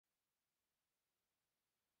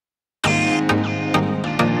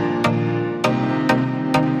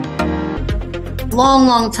long,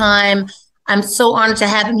 long time. I'm so honored to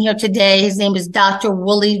have him here today. His name is Dr.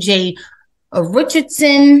 Willie J.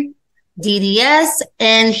 Richardson, DDS,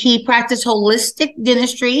 and he practiced holistic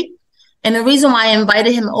dentistry. And the reason why I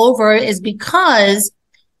invited him over is because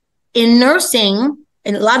in nursing,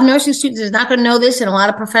 and a lot of nursing students are not going to know this, and a lot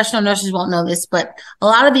of professional nurses won't know this, but a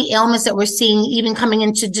lot of the ailments that we're seeing, even coming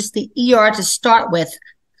into just the ER to start with,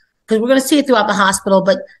 because we're going to see it throughout the hospital,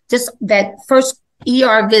 but just that first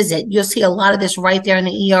ER visit, you'll see a lot of this right there in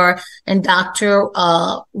the ER. And Dr.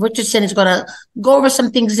 Richardson is going to go over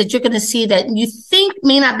some things that you're going to see that you think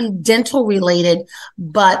may not be dental related,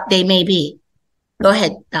 but they may be. Go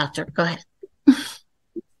ahead, doctor. Go ahead.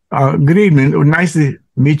 Good evening. Nice to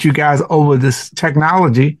meet you guys over this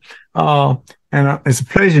technology. It's a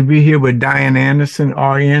pleasure to be here with Diane Anderson,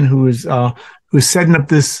 RN, who's setting up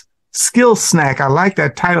this skill snack. I like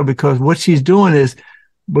that title because what she's doing is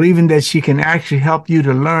believing that she can actually help you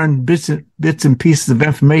to learn bits and pieces of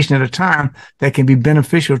information at a time that can be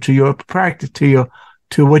beneficial to your practice, to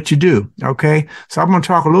what you do. Okay. So I'm going to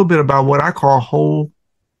talk a little bit about what I call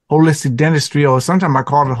holistic dentistry, or sometimes I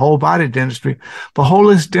call it whole body dentistry. But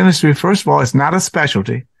holistic dentistry, first of all, it's not a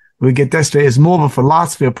specialty. We get that straight. It's more of a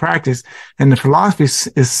philosophy of practice. And the philosophy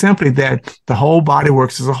is simply that the whole body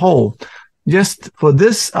works as a whole. Just for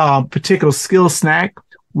this particular skill snack,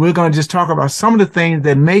 we're going to just talk about some of the things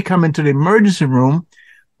that may come into the emergency room,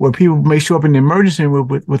 where people may show up in the emergency room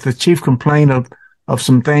with a chief complaint of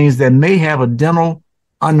some things that may have a dental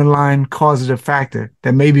underlying causative factor.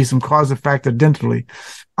 There may be some causative factor dentally.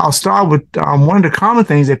 I'll start with one of the common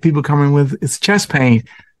things that people come in with is chest pain.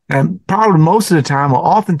 And probably most of the time, or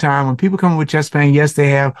oftentimes, when people come in with chest pain, yes, they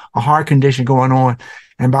have a heart condition going on.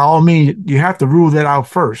 And by all means, you have to rule that out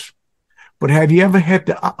first. But have you ever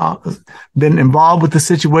been involved with the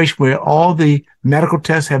situation where all the medical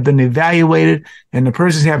tests have been evaluated and the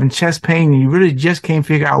person's having chest pain and you really just can't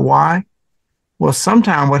figure out why? Well,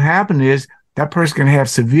 sometimes what happened is that person can have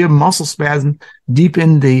severe muscle spasm deep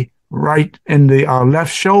in the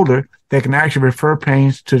left shoulder that can actually refer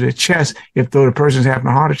pains to the chest though the person's having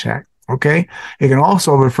a heart attack. Okay. It can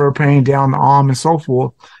also refer pain down the arm and so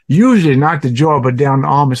forth. Usually not the jaw, but down the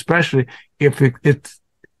arm, especially if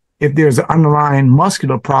there's an underlying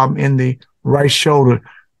muscular problem in the right shoulder.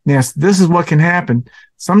 Now, this is what can happen.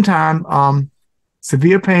 Sometimes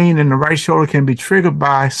severe pain in the right shoulder can be triggered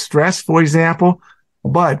by stress, for example,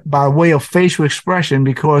 but by way of facial expression,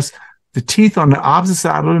 because the teeth on the opposite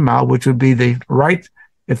side of the mouth, which would be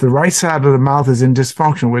if the right side of the mouth is in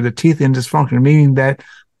dysfunction, where the teeth are in dysfunction, meaning that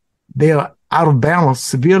they are out of balance,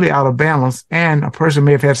 severely out of balance, and a person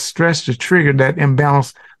may have had stress to trigger that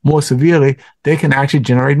imbalance more severely, they can actually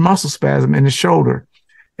generate muscle spasm in the shoulder.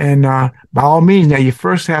 And by all means, now you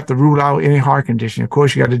first have to rule out any heart condition. Of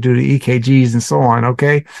course, you got to do the EKGs and so on,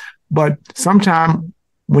 okay? But sometime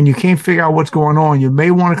when you can't figure out what's going on, you may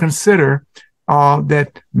want to consider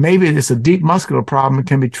that maybe it's a deep muscular problem that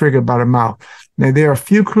can be triggered by the mouth. Now, there are a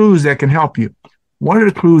few clues that can help you. One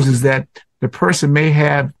of the clues is that the person may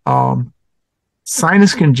have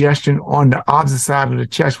sinus congestion on the opposite side of the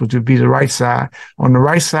chest, which would be the right side. On the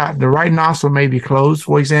right side, the right nostril may be closed,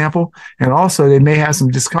 for example, and also they may have some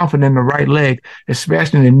discomfort in the right leg,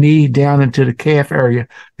 especially in the knee down into the calf area.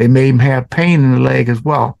 They may have pain in the leg as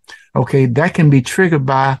well. Okay, that can be triggered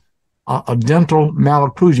by a dental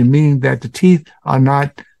malocclusion, meaning that the teeth are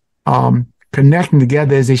not connecting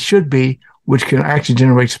together as they should be, which can actually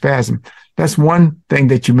generate spasm. That's one thing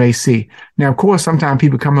that you may see. Now, of course, sometimes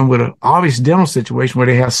people come in with an obvious dental situation where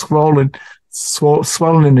they have swelling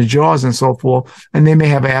in the jaws and so forth, and they may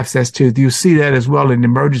have abscess tooth. You see that as well in the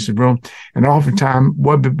emergency room. And oftentimes,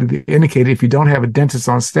 what would be indicated, if you don't have a dentist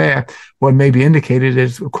on staff, what may be indicated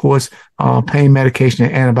is, of course, pain medication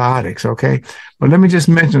and antibiotics, okay? But let me just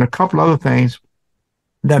mention a couple other things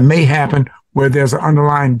that may happen where there's an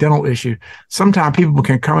underlying dental issue. Sometimes people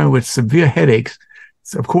can come in with severe headaches.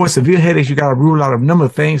 So of course, severe headaches, you got to rule out a number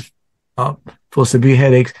of things for severe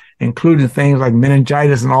headaches, including things like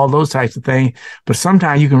meningitis and all those types of things. But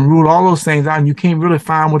sometimes you can rule all those things out and you can't really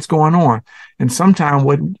find what's going on. And sometimes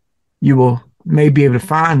what you may be able to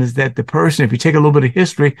find is that the person, if you take a little bit of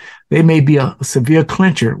history, they may be a severe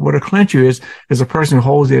clincher. What a clincher is a person who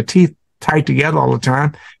holds their teeth tight together all the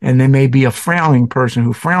time, and they may be a frowning person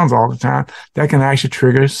who frowns all the time. That can actually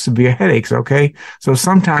trigger severe headaches, okay? So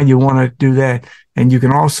sometimes you want to do that. And you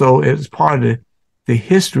can also, as part of the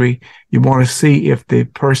history, you want to see if the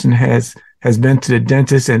person has been to the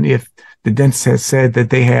dentist and if the dentist has said that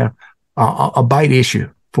they have a bite issue,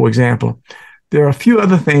 for example. There are a few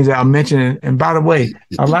other things I'll mention. And by the way,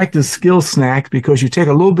 I like the SkillSnacks because you take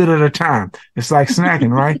a little bit at a time. It's like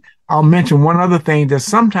snacking, right? I'll mention one other thing that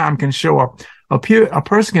sometimes can show up. a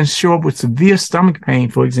person can show up with severe stomach pain,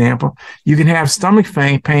 for example. You can have stomach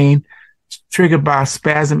pain triggered by a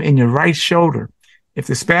spasm in your right shoulder. If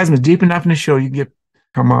the spasm is deep enough in the shoulder, you can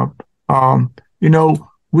come up.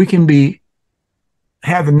 We can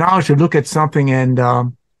have the knowledge to look at something,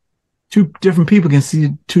 and two different people can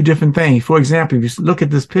see two different things. For example, if you look at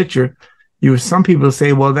this picture, some people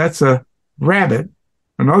say, well, that's a rabbit.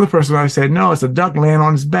 Another person might say, no, it's a duck laying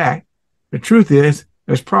on its back. The truth is,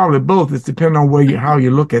 it's probably both. It's depending on how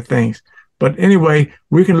you look at things. But anyway,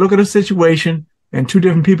 we can look at a situation, and two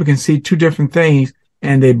different people can see two different things,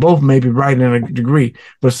 and they both may be right in a degree.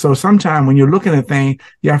 But so sometimes when you're looking at things,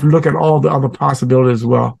 you have to look at all the other possibilities as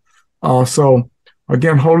well. So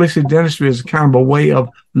again, holistic dentistry is kind of a way of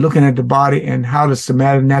looking at the body and how the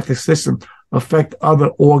somatic system affect other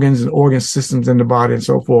organs and organ systems in the body and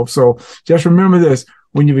so forth. So just remember this,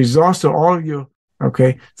 when you've exhausted all of your,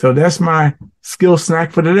 okay, so that's my skill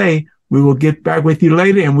snack for today. We will get back with you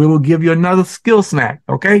later, and we will give you another skill snack.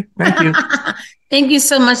 Okay, thank you. Thank you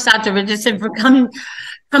so much, Dr. Richardson, for coming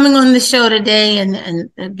on the show today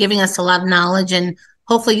and giving us a lot of knowledge. And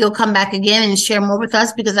hopefully you'll come back again and share more with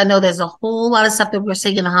us, because I know there's a whole lot of stuff that we're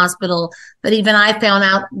seeing in the hospital that even I found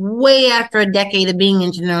out way after a decade of being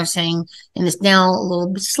into nursing, and it's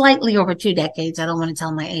now slightly over 2 decades. I don't want to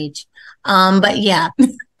tell my age. But yeah,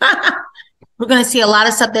 we're going to see a lot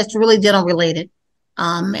of stuff that's really dental related.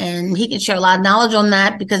 And he can share a lot of knowledge on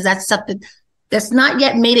that, because that's stuff that's not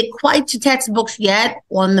yet made it quite to textbooks yet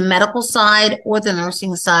on the medical side or the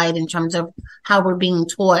nursing side in terms of how we're being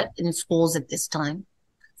taught in schools at this time.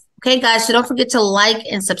 Okay, guys, so don't forget to like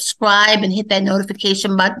and subscribe and hit that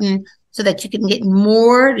notification button so that you can get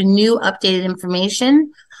more new updated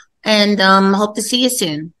information. And hope to see you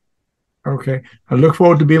soon. Okay. I look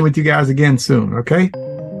forward to being with you guys again soon. Okay.